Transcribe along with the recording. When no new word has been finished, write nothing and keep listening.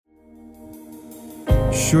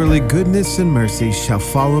Surely goodness and mercy shall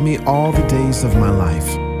follow me all the days of my life,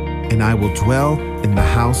 and I will dwell in the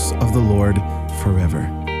house of the Lord forever.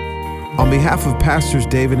 On behalf of Pastors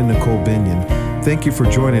David and Nicole Binion, thank you for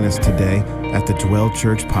joining us today at the Dwell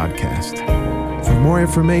Church Podcast. For more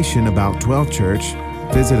information about Dwell Church,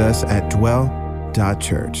 visit us at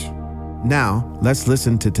dwell.church. Now, let's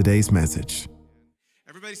listen to today's message.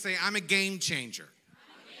 Everybody say, I'm a game changer.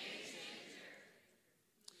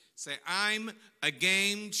 Say, I'm a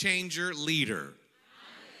game changer leader.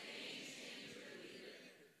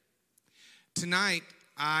 Tonight,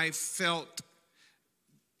 I felt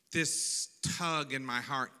this tug in my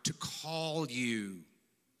heart to call you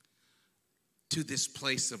to this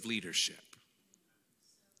place of leadership.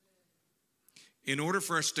 In order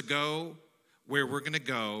for us to go where we're going to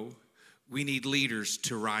go, we need leaders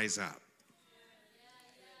to rise up.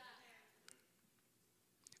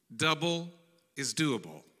 Double is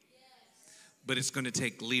doable, but it's going to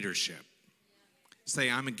take leadership. Say,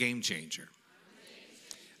 I'm a game changer.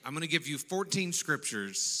 I'm going to give you 14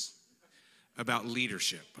 scriptures about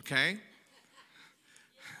leadership, okay?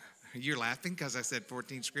 You're laughing because I said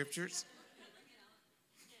 14 scriptures?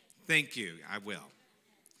 Thank you, I will.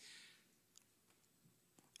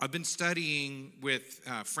 I've been studying with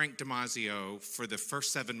Frank Damasio for the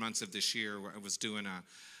first 7 months of this year. I was doing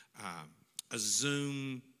a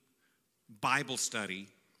Zoom Bible study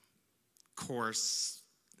course.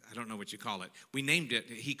 I don't know what you call it. We named it,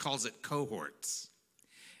 he calls it cohorts.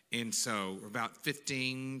 And so about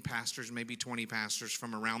 15 pastors, maybe 20 pastors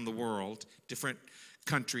from around the world, different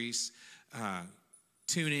countries,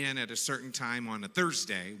 tune in at a certain time on a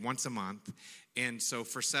Thursday, once a month. And so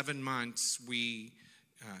for 7 months, we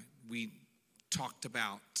talked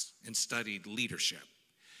about and studied leadership.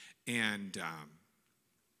 And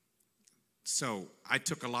so I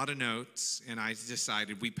took a lot of notes, and I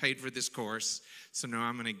decided we paid for this course, so now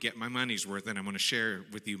I'm going to get my money's worth, and I'm going to share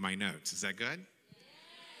with you my notes. Is that good?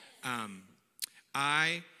 Yes.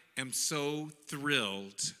 I am so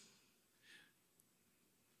thrilled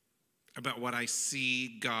about what I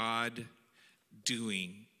see God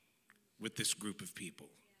doing with this group of people.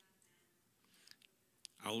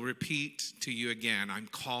 I'll repeat to you again, I'm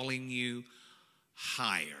calling you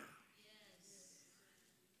higher.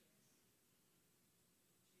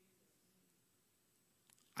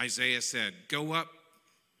 Isaiah said, go up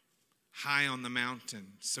high on the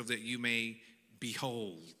mountain so that you may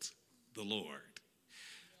behold the Lord.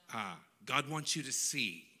 God wants you to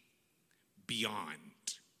see beyond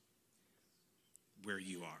where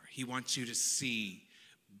you are. He wants you to see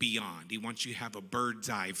beyond. He wants you to have a bird's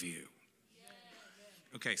eye view.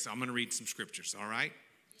 Okay, so I'm going to read some scriptures, all right?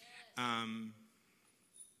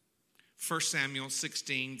 1 Samuel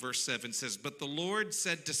 16, verse 7 says, but the Lord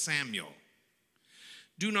said to Samuel,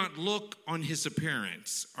 do not look on his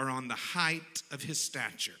appearance or on the height of his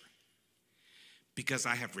stature, because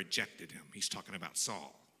I have rejected him. He's talking about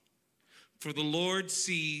Saul. For the Lord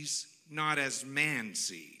sees not as man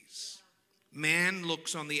sees. Man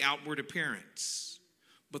looks on the outward appearance,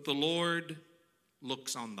 but the Lord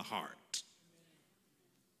looks on the heart.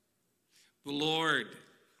 The Lord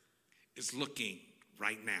is looking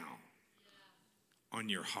right now on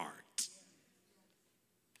your heart.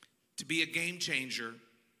 To be a game changer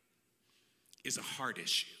is a heart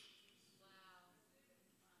issue.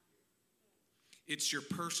 It's your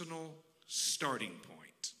personal starting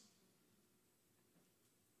point.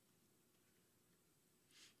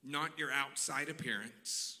 Not your outside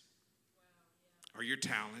appearance, or your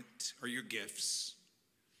talent, or your gifts,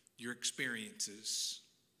 your experiences.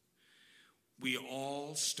 We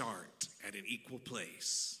all start at an equal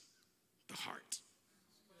place, the heart.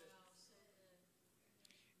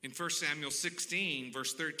 In 1 Samuel 16,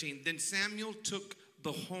 verse 13, then Samuel took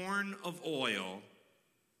the horn of oil.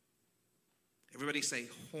 Everybody say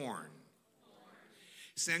horn.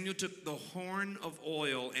 Samuel took the horn of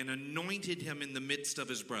oil and anointed him in the midst of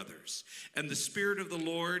his brothers. And the Spirit of the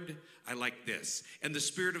Lord, I like this, and the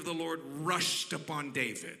Spirit of the Lord rushed upon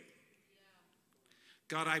David.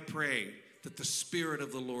 God, I pray that the Spirit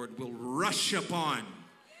of the Lord will rush upon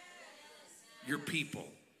your people,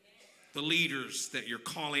 the leaders that you're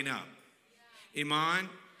calling up. Iman,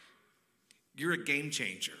 you're a game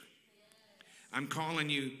changer. I'm calling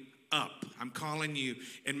you up. I'm calling you,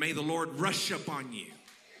 and may the Lord rush upon you.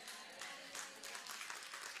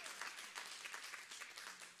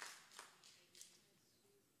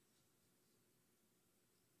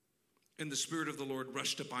 And the Spirit of the Lord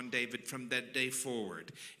rushed upon David from that day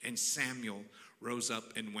forward. And Samuel rose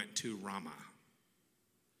up and went to Ramah.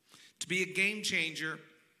 To be a game changer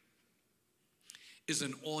is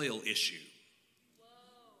an oil issue.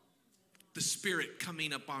 The the Spirit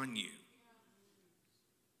coming upon you.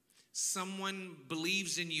 Someone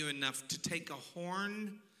believes in you enough to take a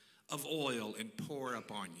horn of oil and pour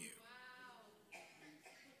upon you.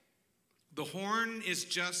 The horn is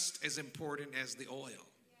just as important as the oil.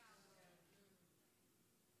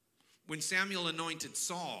 When Samuel anointed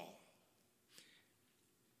Saul,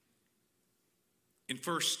 in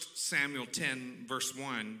 1 Samuel 10, verse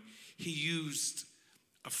 1, he used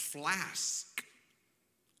a flask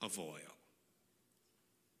of oil.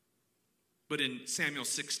 But in Samuel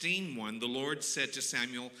 16:1, the Lord said to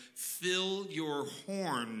Samuel, fill your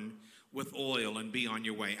horn with oil and be on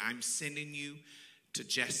your way. I'm sending you to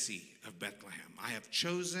Jesse of Bethlehem. I have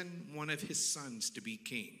chosen one of his sons to be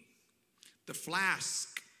king. The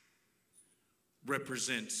flask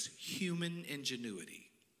represents human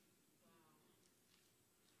ingenuity.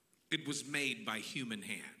 It was made by human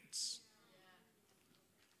hands.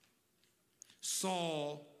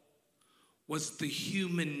 Saul was the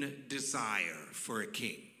human desire for a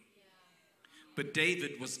king. But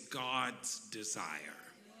David was God's desire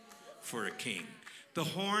for a king. The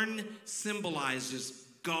horn symbolizes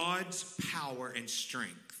God's power and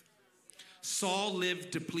strength. Saul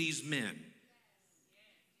lived to please men.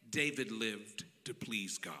 David lived to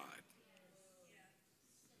please God.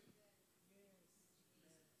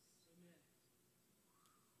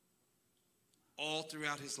 All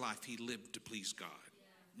throughout his life, he lived to please God,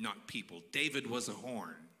 not people. David was a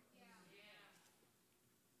horn.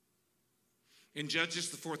 In Judges,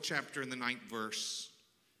 the 4th chapter, in the 9th verse,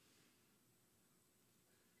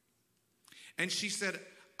 and she said,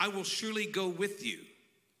 I will surely go with you.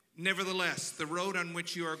 Nevertheless, the road on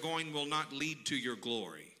which you are going will not lead to your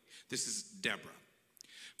glory. This is Deborah.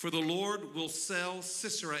 For the Lord will sell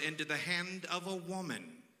Sisera into the hand of a woman.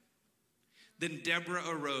 Then Deborah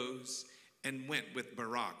arose and went with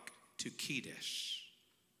Barak to Kedesh.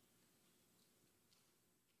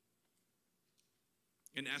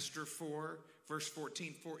 In Esther 4, verse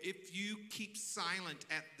 14, for if you keep silent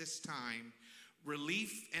at this time,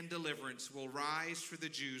 relief and deliverance will rise for the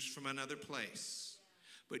Jews from another place.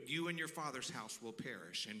 But you and your father's house will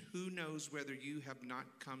perish. And who knows whether you have not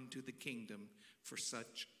come to the kingdom for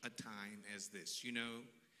such a time as this. You know,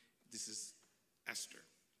 this is Esther.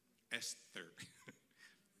 Esther.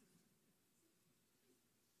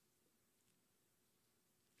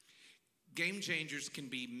 Game changers can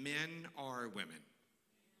be men or women.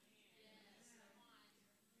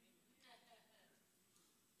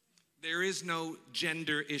 There is no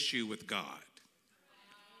gender issue with God.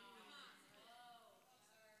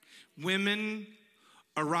 Women,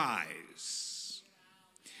 arise.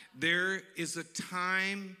 There is a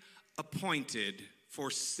time appointed for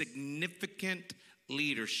significant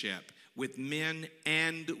leadership with men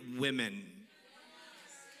and women.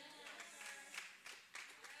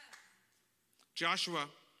 Joshua,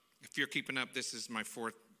 if you're keeping up, this is my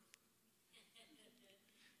 4th,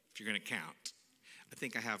 if you're going to count. I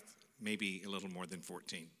think I have maybe a little more than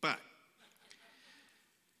 14. But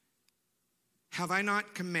have I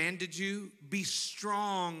not commanded you? Be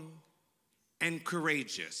strong and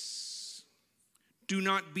courageous. Do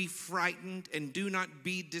not be frightened and do not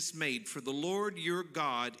be dismayed, for the Lord your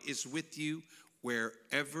God is with you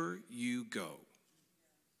wherever you go.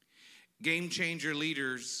 Game changer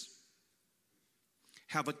leaders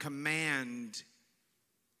have a command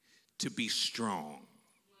to be strong.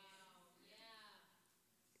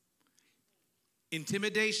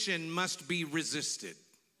 Intimidation must be resisted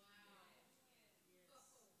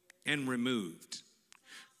and removed.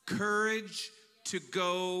 Courage to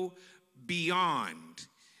go beyond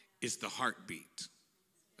is the heartbeat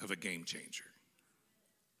of a game changer.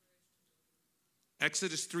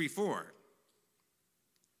 Exodus 3:4,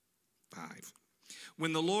 5.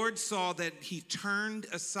 When the Lord saw that he turned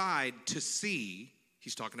aside to see,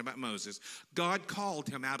 he's talking about Moses, God called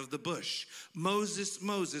him out of the bush. Moses,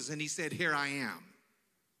 Moses, and he said, here I am.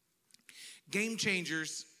 Game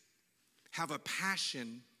changers have a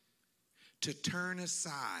passion to turn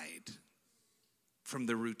aside from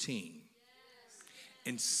the routine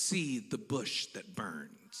and see the bush that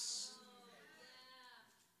burns.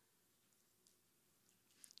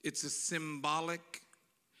 It's a symbolic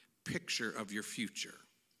picture of your future.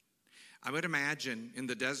 I would imagine in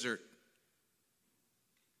the desert,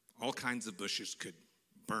 all kinds of bushes could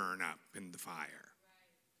burn up in the fire.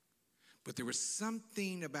 But there was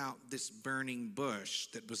something about this burning bush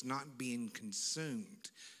that was not being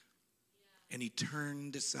consumed. And he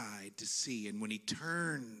turned aside to see. And when he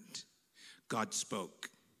turned, God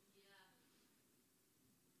spoke.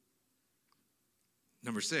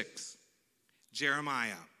 Number 6,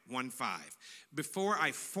 Jeremiah 1:5. Before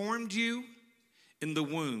I formed you in the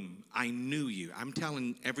womb, I knew you. I'm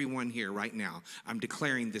telling everyone here right now, I'm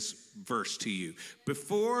declaring this verse to you.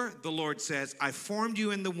 Before the Lord says, I formed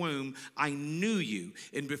you in the womb, I knew you.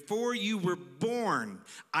 And before you were born,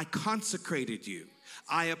 I consecrated you.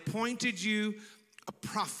 I appointed you a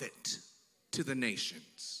prophet to the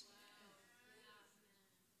nations.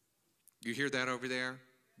 You hear that over there,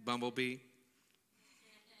 Bumblebee?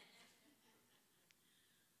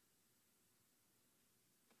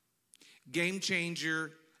 Game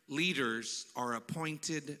changer leaders are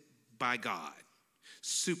appointed by God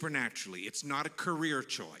supernaturally. It's not a career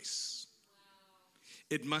choice.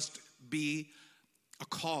 It must be a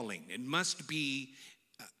calling. It must be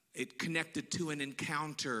it connected to an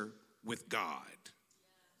encounter with God.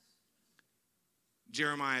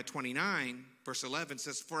 Jeremiah 29, verse 11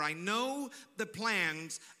 says, For I know the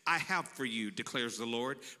plans I have for you, declares the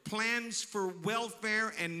Lord, plans for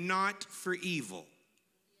welfare and not for evil,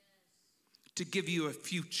 to give you a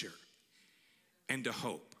future and a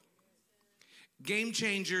hope. Game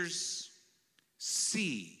changers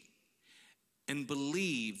see and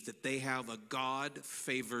believe that they have a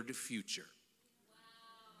God-favored future.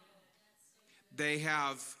 They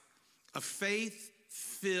have a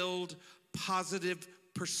faith-filled, positive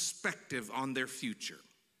perspective on their future,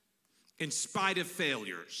 in spite of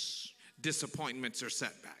failures, disappointments, or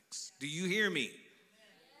setbacks. Do you hear me?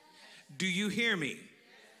 Do you hear me?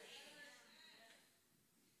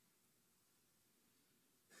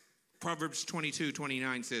 Proverbs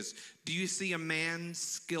 22:29 says, Do you see a man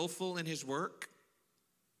skillful in his work?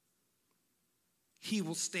 He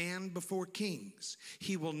will stand before kings.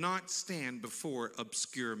 He will not stand before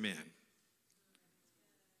obscure men.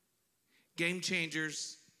 Game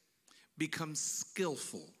changers become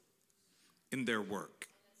skillful in their work.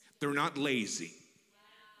 They're not lazy.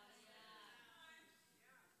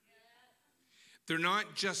 They're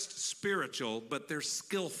not just spiritual, but they're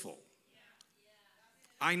skillful.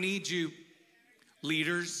 I need you,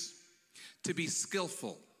 leaders, to be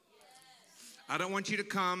skillful. I don't want you to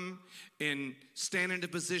come and stand in a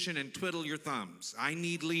position and twiddle your thumbs. I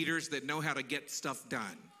need leaders that know how to get stuff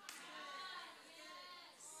done.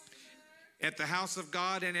 At the house of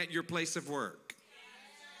God and at your place of work.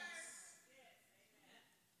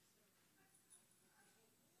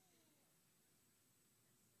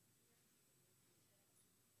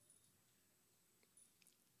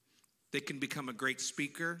 They can become a great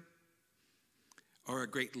speaker or a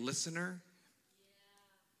great listener.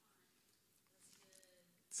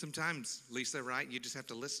 Sometimes, Lisa, right? You just have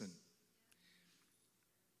to listen.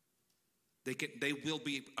 They will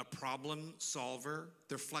be a problem solver.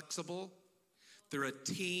 They're flexible. They're a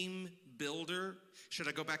team builder. Should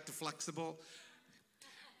I go back to flexible?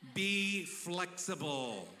 Be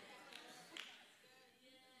flexible.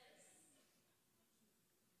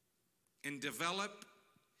 And develop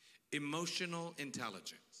emotional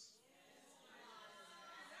intelligence.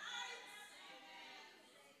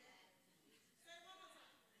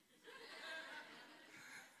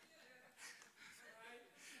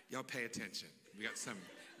 Y'all pay attention. We got some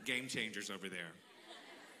game changers over there.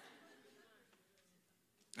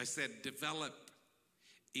 I said develop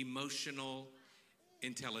emotional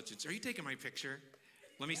intelligence. Are you taking my picture?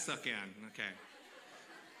 Let me suck in. Okay.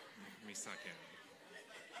 Let me suck in.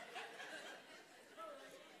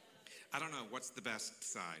 I don't know, what's the best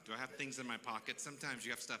side? Do I have things in my pocket? Sometimes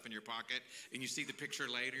you have stuff in your pocket and you see the picture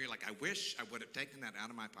later, you're like, I wish I would have taken that out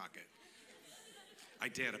of my pocket. I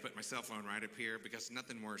did. I put my cell phone right up here because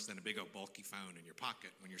nothing worse than a big old bulky phone in your pocket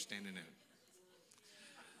when you're standing in.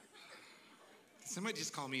 Somebody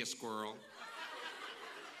just call me a squirrel.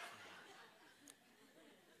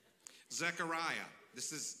 Zechariah,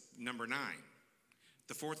 this is number 9,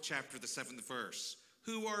 the 4th chapter, the 7th verse.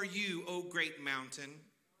 Who are you, O great mountain?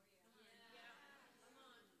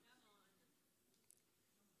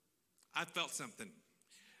 I felt something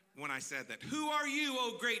when I said that. Who are you,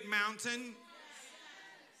 O great mountain?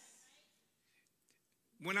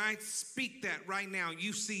 When I speak that right now,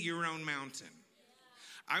 you see your own mountain.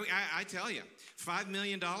 I tell you, $5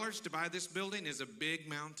 million to buy this building is a big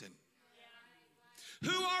mountain.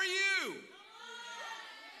 Who are you?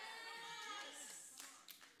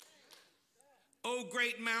 O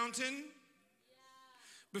great mountain?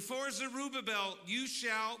 Before Zerubbabel, you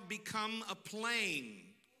shall become a plain,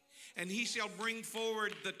 and he shall bring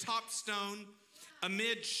forward the top stone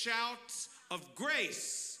amid shouts of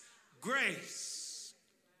grace, grace.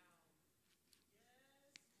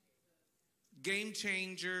 Game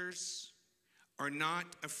changers are not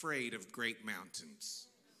afraid of great mountains.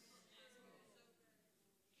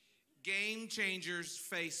 Game changers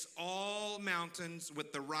face all mountains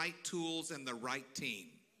with the right tools and the right team.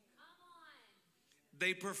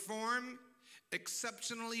 They perform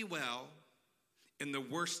exceptionally well in the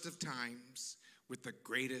worst of times with the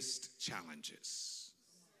greatest challenges.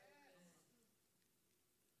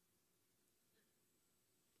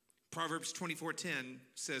 Proverbs 24:10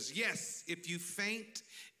 says, yes, if you faint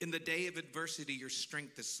in the day of adversity, your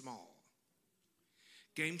strength is small.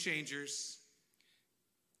 Game changers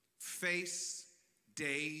face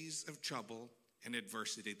days of trouble and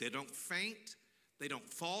adversity. They don't faint, they don't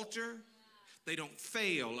falter, they don't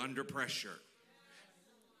fail under pressure.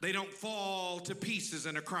 They don't fall to pieces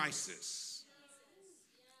in a crisis.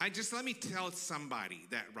 Let me tell somebody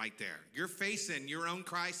that right there. You're facing your own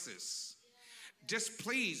crisis. Just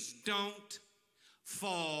please don't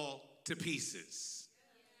fall to pieces.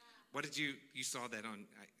 What did you saw that on?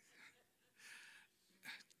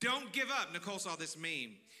 Don't give up. Nicole saw this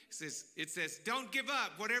meme. It says, don't give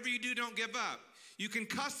up. Whatever you do, don't give up. You can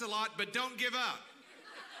cuss a lot, but don't give up.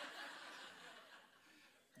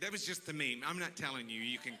 That was just the meme. I'm not telling you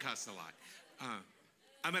you can cuss a lot.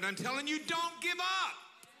 I'm telling you, don't give up.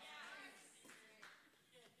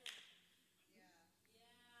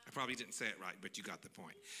 I probably didn't say it right, but you got the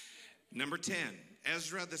point. Number 10,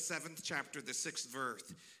 Ezra, the 7th chapter, the 6th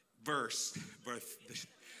verse,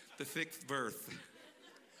 the 6th verse.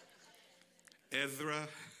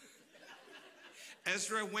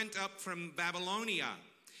 Ezra went up from Babylonia.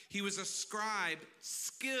 He was a scribe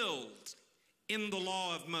skilled in the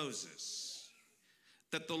law of Moses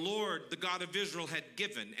that the Lord, the God of Israel, had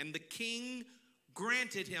given. And the king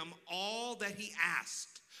granted him all that he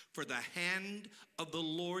asked, for the hand of the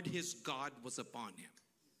Lord his God was upon him.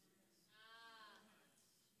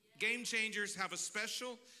 Game changers have a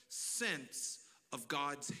special sense of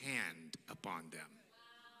God's hand upon them.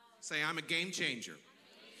 Say, I'm a game changer.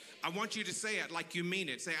 I want you to say it like you mean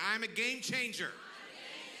it. Say, I'm a game changer.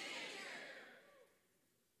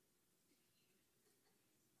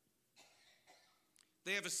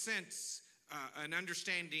 They have a sense, an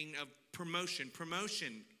understanding of promotion.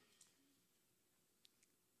 Promotion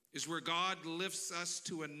is where God lifts us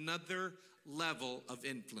to another level of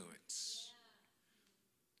influence.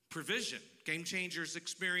 Provision. Game changers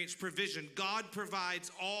experience provision. God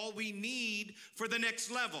provides all we need for the next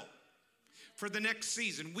level, for the next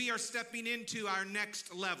season. We are stepping into our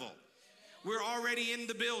next level. We're already in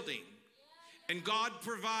the building, and God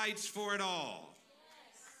provides for it all.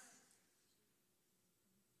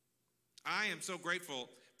 I am so grateful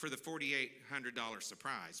for the $4,800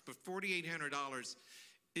 surprise, but $4,800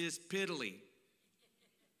 is piddly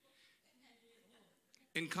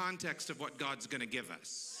in context of what God's going to give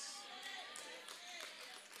us.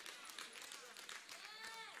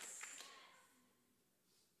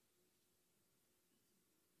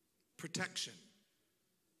 Protection.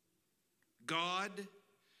 God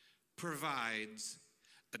provides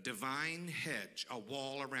a divine hedge, a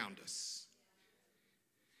wall around us.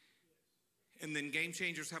 And then game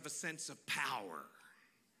changers have a sense of power.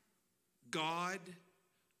 God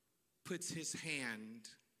puts his hand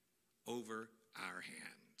over our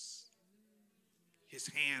hands. His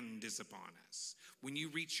hand is upon us. When you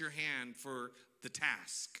reach your hand for the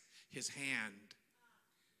task, his hand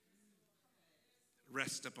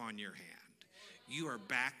rests upon your hand. You are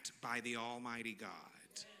backed by the Almighty God.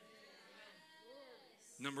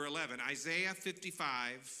 Number 11, Isaiah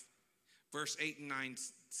 55, verse 8 and 9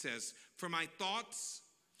 says, for my thoughts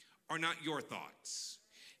are not your thoughts,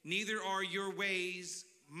 neither are your ways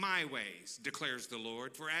my ways, declares the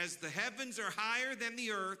Lord. For as the heavens are higher than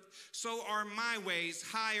the earth, so are my ways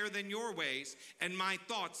higher than your ways, and my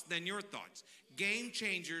thoughts than your thoughts. Game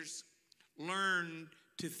changers learn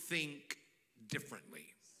to think differently.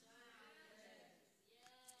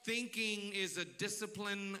 Thinking is a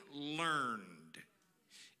discipline learned.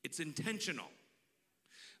 It's intentional.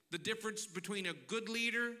 The difference between a good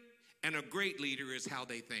leader and a great leader is how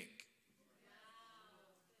they think.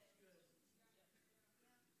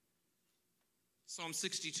 Psalm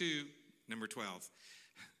 62, number 12.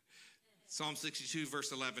 Psalm 62,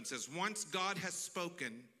 verse 11 says, once God has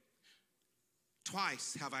spoken,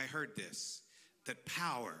 twice have I heard this, that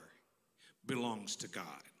power belongs to God.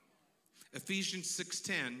 Ephesians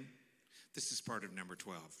 6:10, this is part of number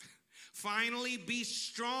 12. Finally, be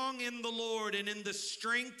strong in the Lord and in the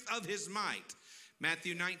strength of his might.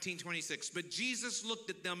 Matthew 19:26. But Jesus looked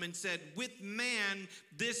at them and said, with man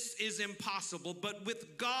this is impossible, but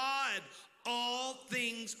with God all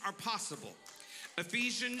things are possible.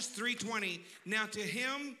 Ephesians 3:20. Now to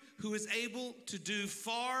him who is able to do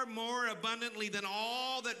far more abundantly than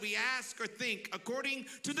all that we ask or think, according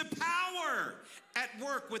to the power at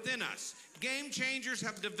work within us. Game changers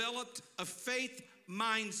have developed a faith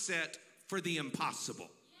mindset for the impossible.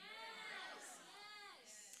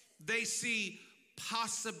 They see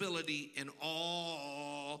possibility in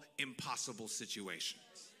all impossible situations.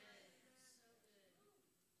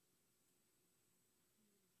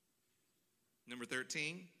 Number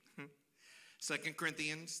 13, 2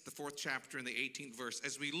 Corinthians, the 4th chapter and the 18th verse.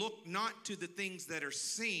 As we look not to the things that are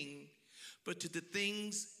seen, but to the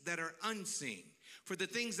things that are unseen. For the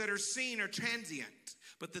things that are seen are transient,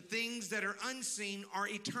 but the things that are unseen are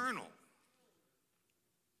eternal.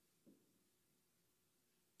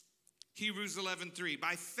 Hebrews 11:3.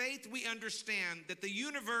 By faith we understand that the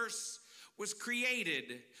universe was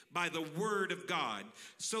created by the word of God,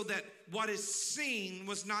 so that what is seen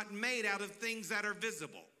was not made out of things that are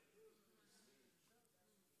visible.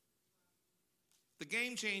 The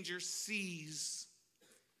game changer sees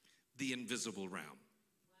the invisible realm.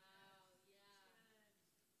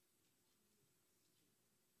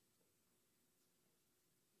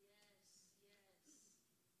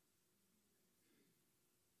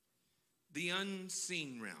 The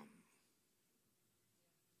unseen realm.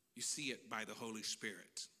 You see it by the Holy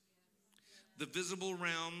Spirit. The visible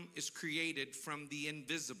realm is created from the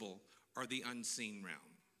invisible or the unseen realm.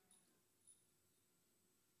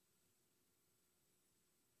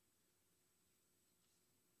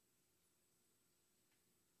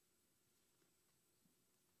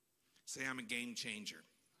 Say, I'm a game changer.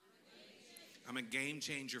 I'm a game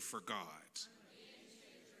changer for God.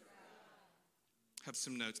 Have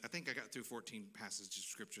some notes. I think I got through 14 passages of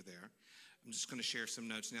scripture there. I'm just going to share some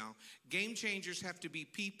notes now. Game changers have to be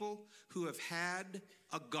people who have had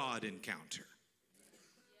a God encounter.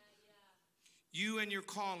 You and your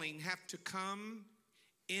calling have to come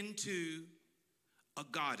into a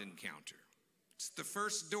God encounter. It's the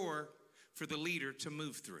first door for the leader to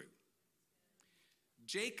move through.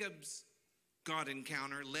 Jacob's God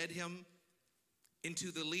encounter led him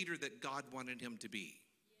into the leader that God wanted him to be.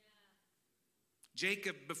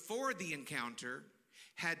 Jacob, before the encounter,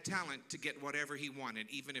 had talent to get whatever he wanted,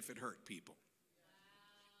 even if it hurt people.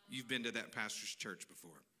 You've been to that pastor's church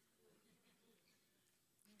before.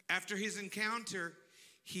 After his encounter,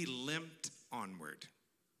 he limped onward.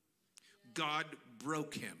 God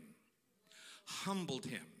broke him, humbled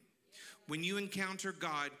him. When you encounter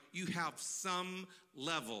God, you have some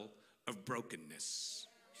level of brokenness.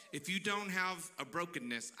 If you don't have a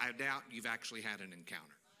brokenness, I doubt you've actually had an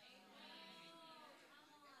encounter.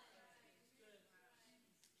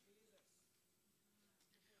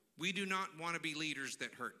 We do not want to be leaders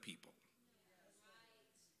that hurt people.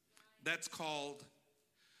 That's called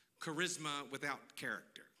charisma without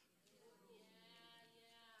character.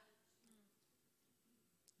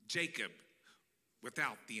 Jacob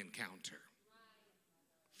without the encounter.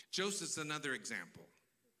 Joseph's another example.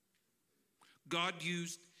 God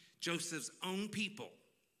used Joseph's own people,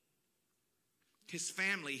 his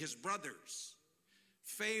family, his brothers,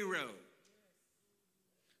 Pharaoh,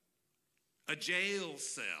 a jail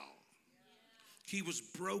cell. He was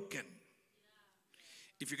broken.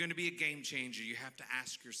 If you're going to be a game changer, you have to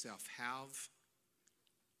ask yourself, have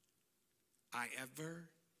I ever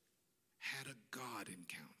had a God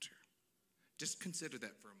encounter? Just consider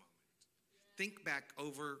that for a moment. Think back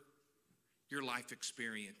over your life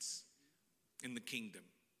experience in the kingdom.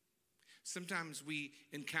 Sometimes we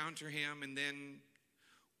encounter him and then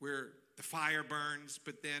the fire burns,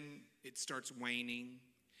 but then it starts waning.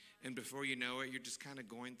 And before you know it, you're just kind of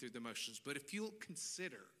going through the motions. But if you'll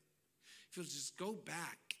consider, if you'll just go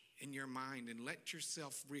back in your mind and let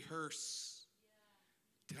yourself rehearse,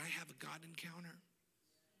 did I have a God encounter?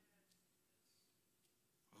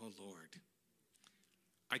 Oh, Lord.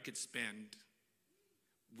 I could spend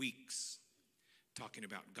weeks talking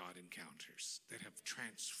about God encounters that have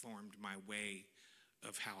transformed my way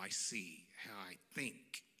of how I see, how I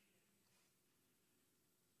think.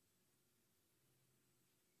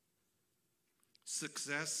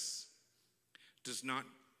 Success does not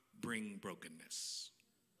bring brokenness.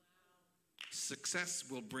 Success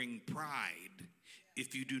will bring pride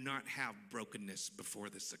if you do not have brokenness before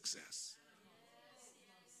the success.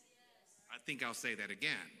 I think I'll say that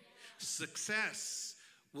again. Success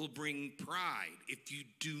will bring pride if you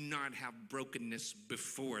do not have brokenness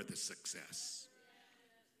before the success.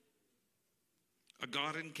 A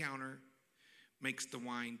God encounter makes the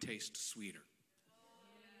wine taste sweeter.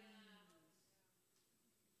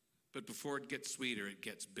 But before it gets sweeter, it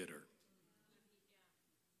gets bitter.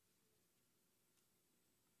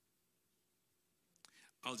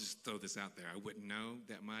 I'll just throw this out there. I wouldn't know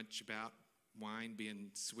that much about wine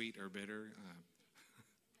being sweet or bitter.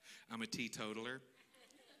 I'm a teetotaler.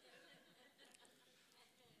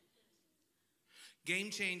 Game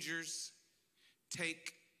changers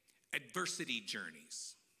take adversity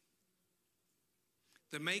journeys.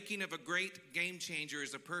 The making of a great game changer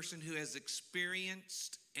is a person who has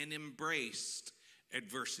experienced and embraced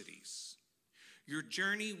adversities. Your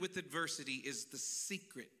journey with adversity is the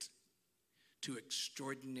secret to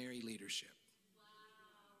extraordinary leadership.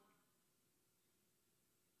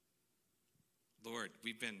 Wow. Lord,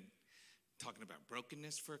 we've been talking about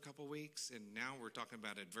brokenness for a couple weeks, and now we're talking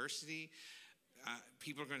about adversity.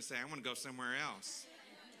 People are going to say, I want to go somewhere else.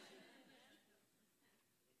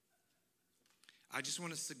 I just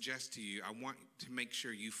want to suggest to you, I want to make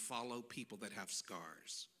sure you follow people that have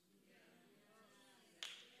scars.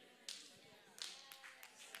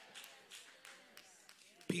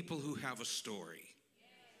 People who have a story.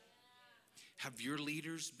 Have your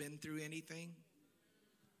leaders been through anything?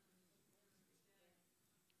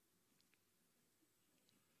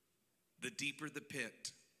 The deeper the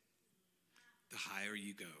pit, the higher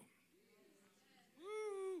you go.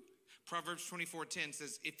 Woo. Proverbs 24:10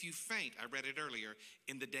 says, if you faint, I read it earlier,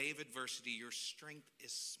 in the day of adversity, your strength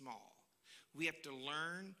is small. We have to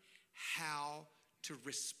learn how to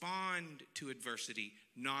respond to adversity,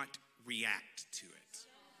 not react to it.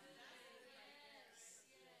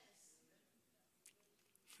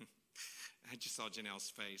 I just saw Janelle's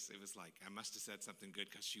face. It was like, I must have said something good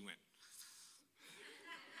because she went.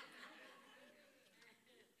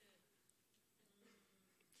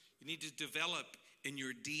 You need to develop in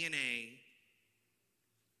your DNA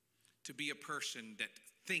to be a person that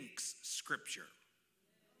thinks Scripture.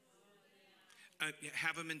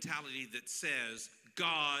 Have a mentality that says,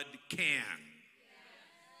 God can.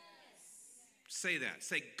 Yes. Say that.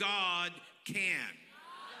 Say, God can. God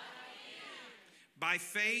can. By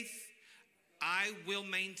faith, I will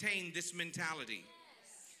maintain this mentality.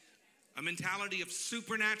 Yes. A mentality of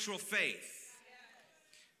supernatural faith.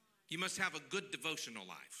 You must have a good devotional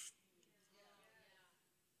life.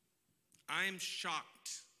 I am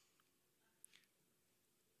shocked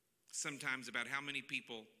sometimes about how many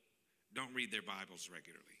people don't read their Bibles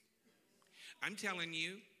regularly. I'm telling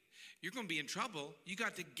you, you're going to be in trouble. You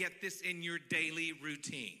got to get this in your daily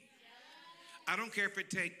routine. I don't care if it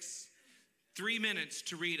takes 3 minutes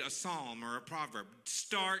to read a psalm or a proverb.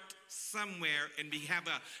 Start somewhere and have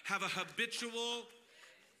a habitual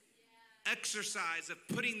exercise of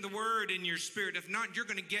putting the word in your spirit. If not, you're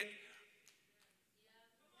going to get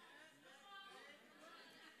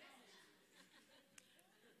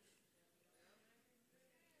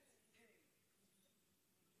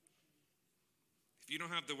If you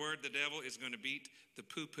don't have the word, the devil is going to beat the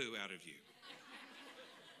poo-poo out of you.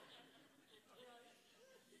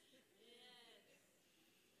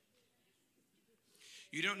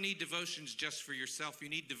 You don't need devotions just for yourself. You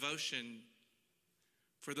need devotion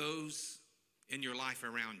for those in your life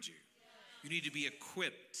around you. You need to be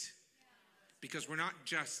equipped because we're not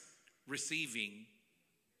just receiving,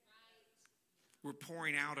 we're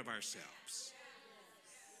pouring out of ourselves.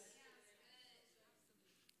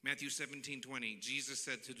 Matthew 17:20, Jesus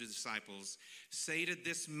said to the disciples, say to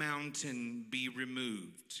this mountain, be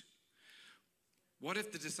removed. What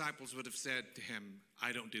if the disciples would have said to him,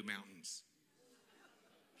 I don't do mountains?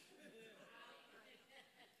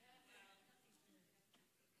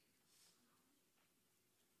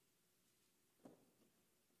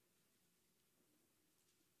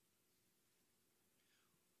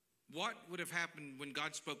 What would have happened when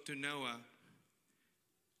God spoke to Noah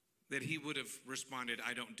that he would have responded,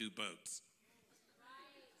 I don't do boats?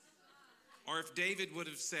 Or if David would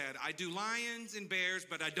have said, I do lions and bears,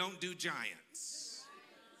 but I don't do giants.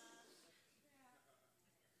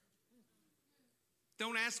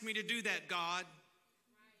 Don't ask me to do that, God.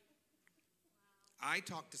 I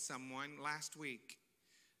talked to someone last week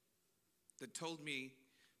that told me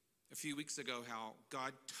a few weeks ago how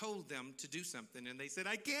God told them to do something, and they said,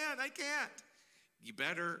 I can't. You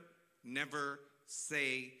better never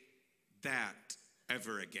say that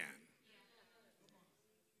ever again.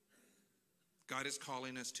 God is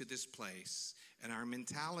calling us to this place, and our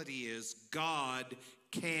mentality is God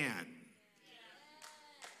can.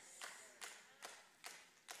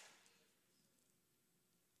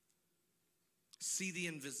 See the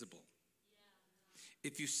invisible.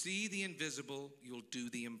 If you see the invisible, you'll do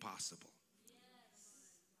the impossible.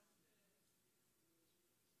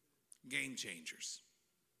 Game changers.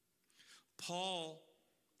 Paul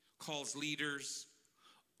calls leaders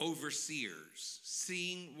overseers,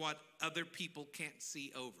 seeing what other people can't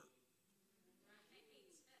see over.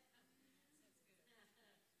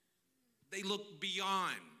 They look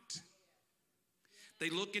beyond. They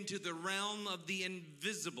look into the realm of the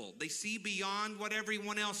invisible. They see beyond what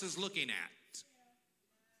everyone else is looking at.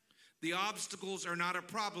 The obstacles are not a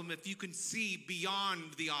problem if you can see beyond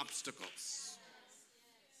the obstacles.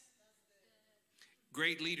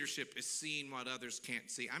 Great leadership is seeing what others can't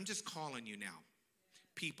see. I'm just calling you now.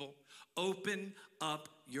 People, open up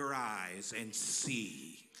your eyes and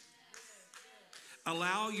see.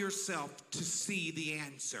 Allow yourself to see the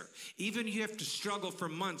answer. Even if you have to struggle for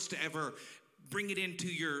months to ever bring it into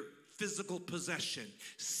your physical possession.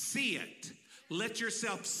 See it. Let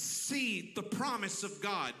yourself see the promise of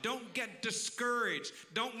God. Don't get discouraged.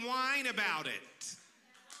 Don't whine about it.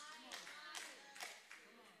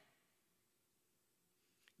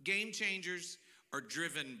 Game changers are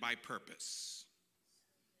driven by purpose.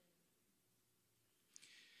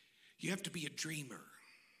 You have to be a dreamer.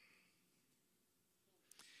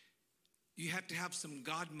 You have to have some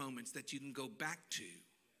God moments that you can go back to.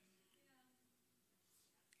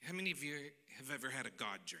 How many of you have ever had a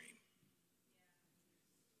God dream?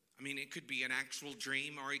 I mean, it could be an actual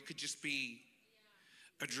dream, or it could just be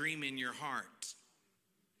a dream in your heart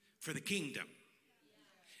for the kingdom.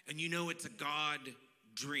 And you know it's a God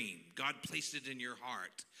dream. God placed it in your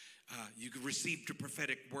heart. You received a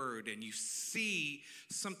prophetic word, and you see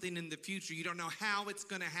something in the future. You don't know how it's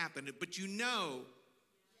going to happen, but you know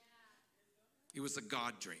it was a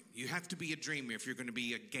God dream. You have to be a dreamer if you're going to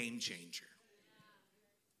be a game changer.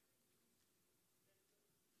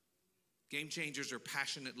 Game changers are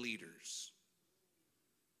passionate leaders.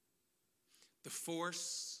 The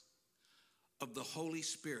force of the Holy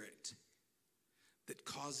Spirit that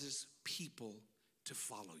causes people to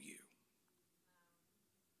follow you.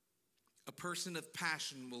 A person of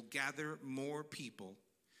passion will gather more people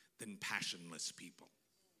than passionless people.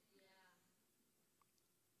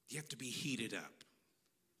 You have to be heated up.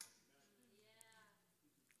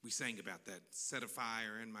 We sang about that. Set a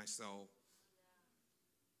fire in my soul.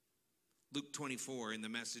 Luke 24 in the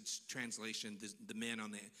Message translation, the men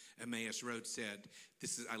on the Emmaus Road said,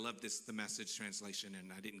 I love this, the Message translation,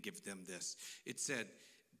 and I didn't give them this. It said,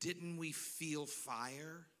 didn't we feel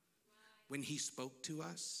fire when he spoke to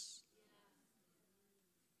us?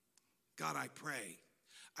 God, I pray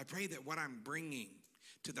that what I'm bringing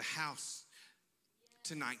to the house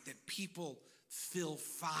tonight, that people feel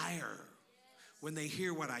fire when they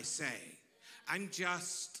hear what I say. I'm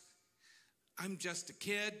just a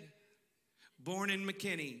kid born in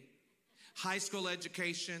McKinney, high school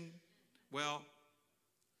education. Well,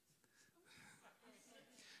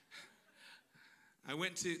 I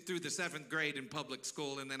went through the 7th grade in public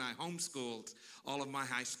school, and then I homeschooled all of my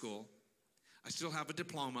high school. I still have a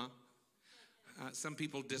diploma. Some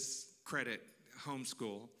people discredit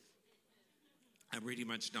homeschool. I pretty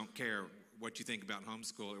much don't care what you think about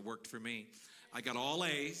homeschool. It worked for me. I got all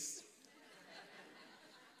A's.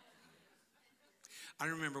 I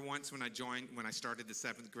remember once when I started the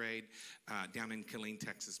 7th grade down in Killeen,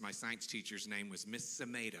 Texas, my science teacher's name was Miss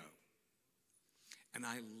Samedo. And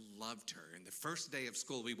I loved her. And the first day of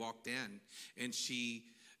school, we walked in, and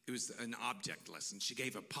it was an object lesson. She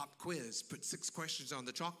gave a pop quiz, put 6 questions on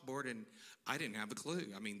the chalkboard, and I didn't have a clue.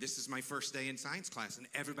 I mean, this is my first day in science class, and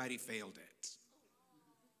everybody failed it.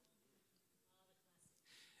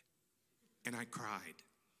 And I cried.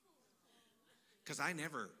 Because I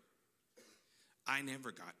never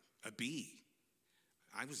got a B.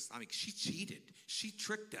 She cheated. She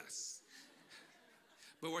tricked us.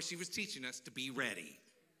 But what she was teaching us to be ready.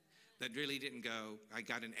 That really didn't go. I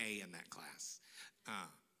got an A in that class.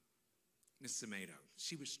 Miss Samedo,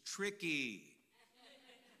 she was tricky.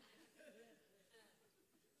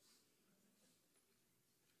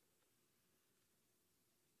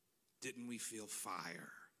 Didn't we feel fire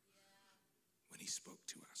when he spoke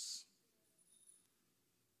to us?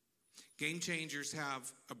 Game changers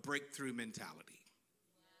have a breakthrough mentality.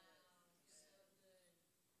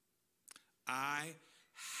 I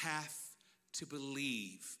have to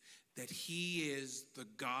believe that he is the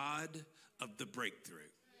God of the breakthrough.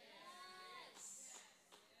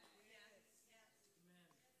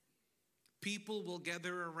 People will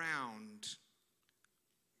gather around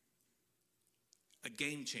a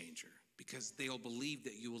game changer because they'll believe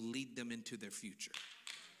that you will lead them into their future.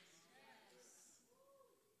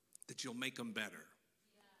 That you'll make them better.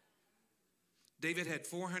 David had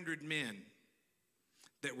 400 men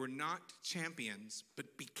that were not champions,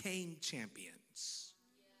 but became champions.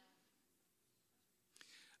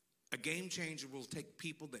 A game changer will take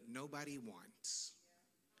people that nobody wants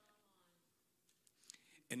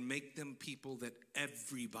and make them people that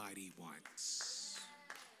everybody wants.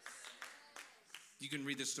 You can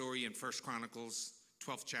read the story in 1 Chronicles,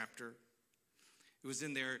 12th chapter. It was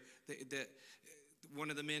in there, one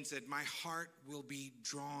of the men said, my heart will be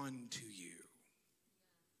drawn to you.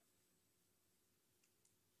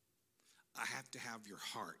 I have to have your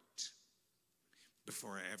heart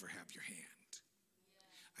before I ever have your hand.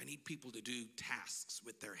 I need people to do tasks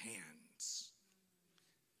with their hands.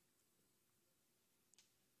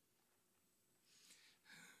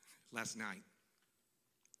 Last night,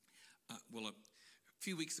 a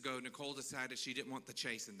few weeks ago, Nicole decided she didn't want the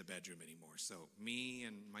chase in the bedroom anymore. So me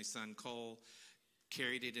and my son Cole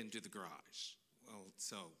carried it into the garage. Well,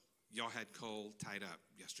 so y'all had Cole tied up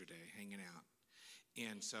yesterday, hanging out.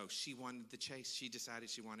 And so she wanted the chase. She decided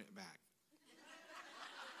she wanted it back.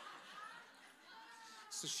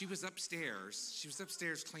 So she was upstairs. She was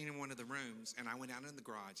upstairs cleaning one of the rooms, and I went out in the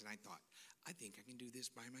garage, and I thought, I think I can do this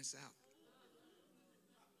by myself.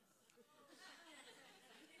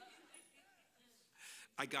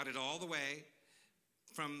 I got it all the way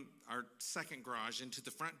from our second garage into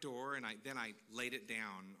the front door, and then I laid it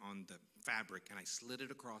down on the fabric, and I slid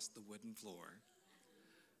it across the wooden floor.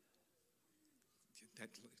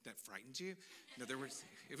 That frightened you? No,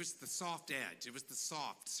 it was the soft edge. It was the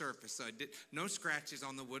soft surface. So no scratches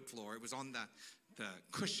on the wood floor. It was on the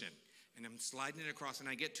cushion. And I'm sliding it across, and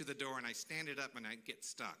I get to the door, and I stand it up, and I get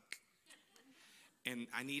stuck. And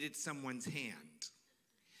I needed someone's hand.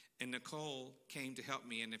 And Nicole came to help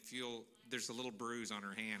me, and there's a little bruise on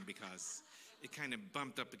her hand because it kind of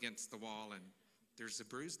bumped up against the wall, and there's a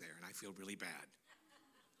bruise there, and I feel really bad.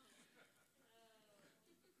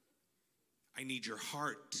 I need your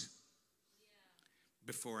heart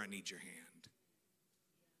before I need your hand.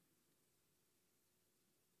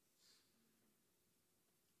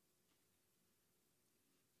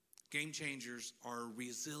 Game changers are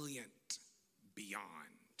resilient beyond.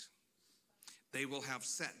 They will have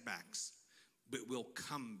setbacks, but will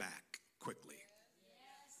come back quickly.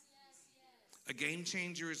 A game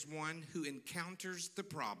changer is one who encounters the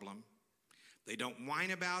problem. They don't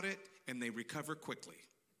whine about it, and they recover quickly.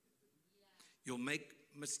 You'll make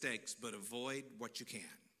mistakes, but avoid what you can.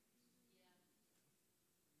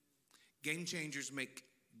 Game changers make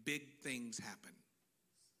big things happen.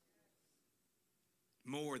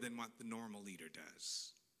 More than what the normal leader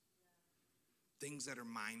does. Things that are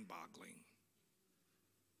mind-boggling.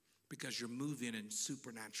 Because you're moving in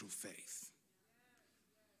supernatural faith.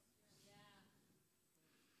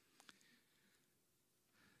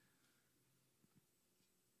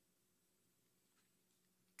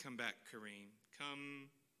 Come back, Kareem.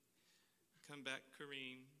 Come back,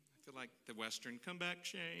 Kareem. I feel like the Western. Come back,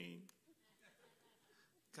 Shane.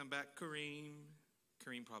 Come back, Kareem.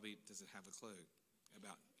 Kareem probably doesn't have a clue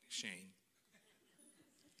about Shane.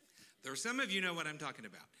 There are some of you know what I'm talking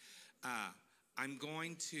about. I'm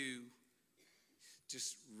going to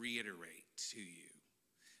just reiterate to you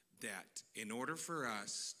that in order for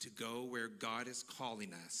us to go where God is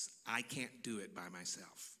calling us, I can't do it by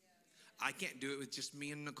myself. I can't do it with just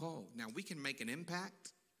me and Nicole. Now, we can make an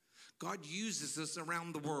impact. God uses us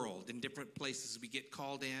around the world in different places. We get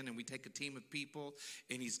called in and we take a team of people,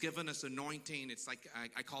 and he's given us anointing. It's like,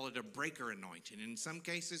 I call it a breaker anointing. In some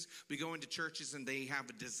cases, we go into churches and they have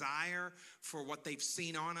a desire for what they've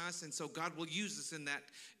seen on us. And so God will use us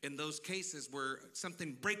in those cases where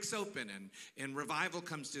something breaks open and revival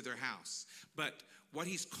comes to their house. But what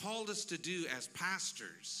he's called us to do as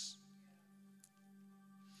pastors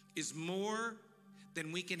is more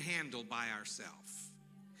than we can handle by ourselves.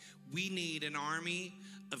 We need an army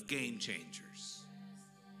of game changers.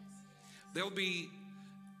 There'll be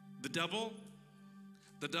the double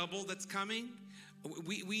that's coming.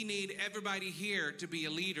 We need everybody here to be a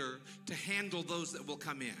leader to handle those that will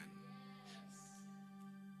come in.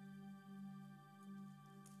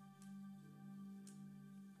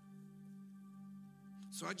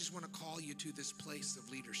 So I just want to call you to this place of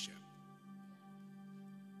leadership.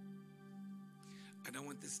 I don't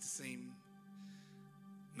want this to seem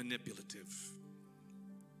manipulative.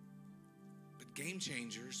 But game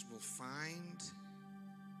changers will find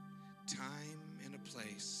time and a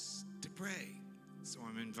place to pray. So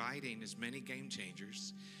I'm inviting as many game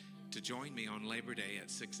changers to join me on Labor Day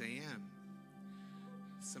at 6 a.m.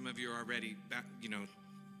 Some of you are already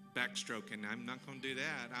backstroking. I'm not going to do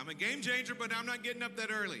that. I'm a game changer, but I'm not getting up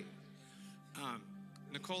that early.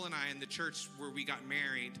 Nicole and I in the church where we got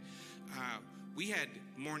married, we had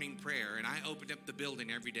morning prayer, and I opened up the building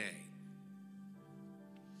every day.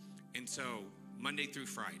 And so Monday through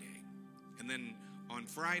Friday. And then on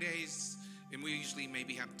Fridays, and we usually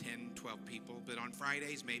maybe have 10, 12 people, but on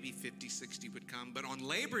Fridays maybe 50, 60 would come. But on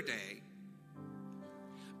Labor Day,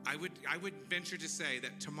 I would venture to say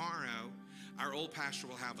that tomorrow our old pastor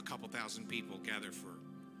will have a couple thousand people gather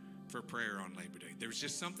for prayer on Labor Day. There's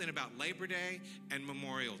just something about Labor Day and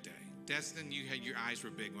Memorial Day. Destin, your eyes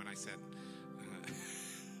were big when I said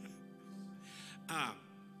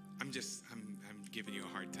I'm giving you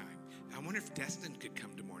a hard time. I wonder if Destin could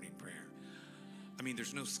come to morning prayer. I mean,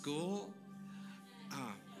 there's no school.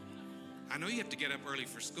 I know you have to get up early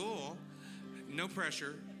for school. No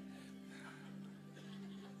pressure.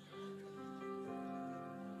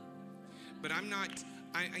 But I'm not,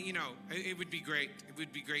 it would be great. It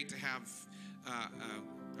would be great to have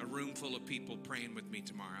a room full of people praying with me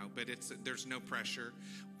tomorrow. But there's no pressure.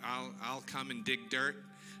 I'll come and dig dirt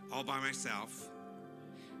all by myself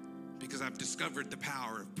because I've discovered the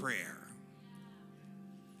power of prayer.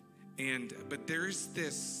 But there's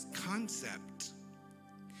this concept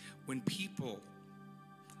when people,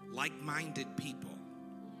 like-minded people,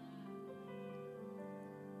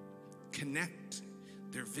 connect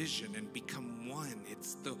their vision and become one.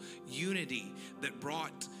 It's the unity that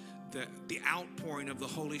brought the outpouring of the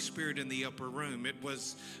Holy Spirit in the upper room. It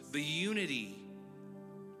was the unity,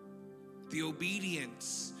 the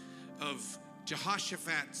obedience of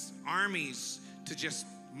Jehoshaphat's armies to just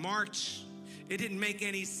march. It didn't make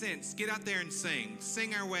any sense. Get out there and sing.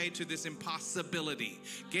 Sing our way to this impossibility.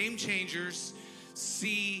 Game changers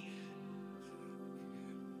see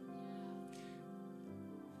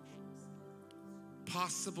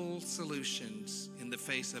possible solutions in the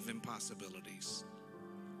face of impossibilities.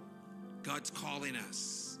 God's calling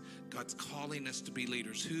us. God's calling us to be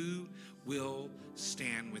leaders. Who will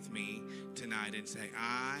stand with me tonight and say,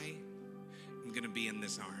 I am going to be in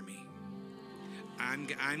this army.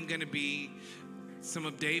 I'm going to be some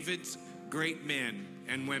of David's great men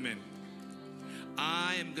and women.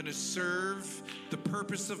 I am going to serve the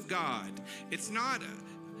purpose of God. It's not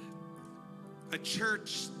a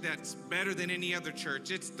church that's better than any other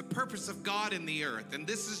church. It's the purpose of God in the earth. And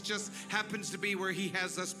this is just happens to be where he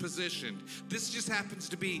has us positioned. This just happens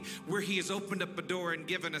to be where he has opened up a door and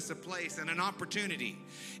given us a place and an opportunity.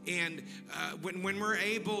 And when we're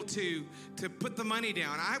able to put the money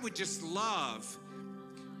down, I would just love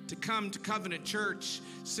to come to Covenant Church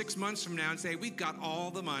 6 months from now and say, we've got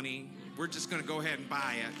all the money. We're just going to go ahead and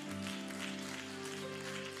buy it.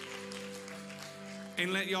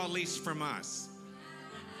 And let y'all lease from us.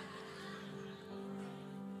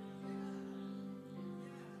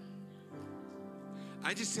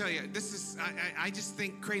 I just tell you, I just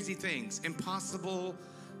think crazy things. Impossible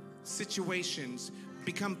situations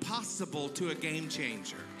become possible to a game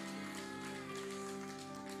changer.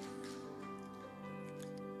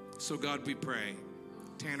 So God, we pray.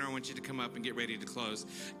 Tanner, I want you to come up and get ready to close.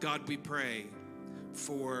 God, we pray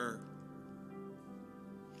for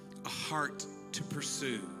a heart to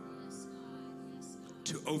pursue,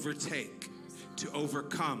 to overtake, to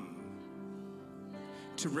overcome,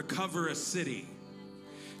 to recover a city,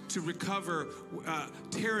 to recover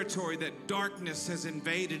territory that darkness has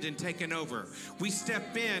invaded and taken over. We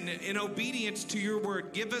step in obedience to your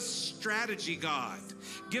word. Give us strategy, God.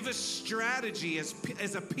 Give us strategy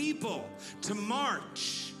as a people to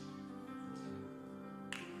march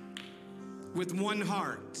with one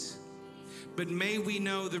heart. But may we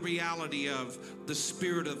know the reality of the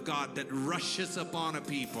Spirit of God that rushes upon a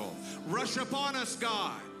people. Rush upon us,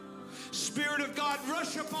 God. Spirit of God,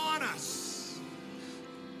 rush upon us.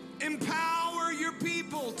 Empower your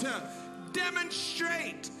people to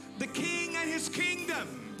demonstrate the King and his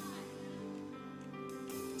kingdom.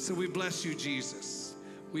 So we bless you, Jesus.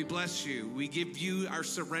 We bless you. We give you our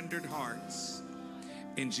surrendered hearts.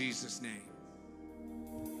 In Jesus' name.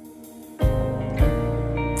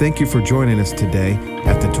 Thank you for joining us today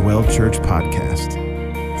at the Dwell Church podcast.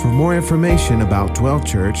 For more information about Dwell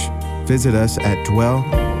Church, visit us at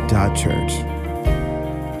dwell.church.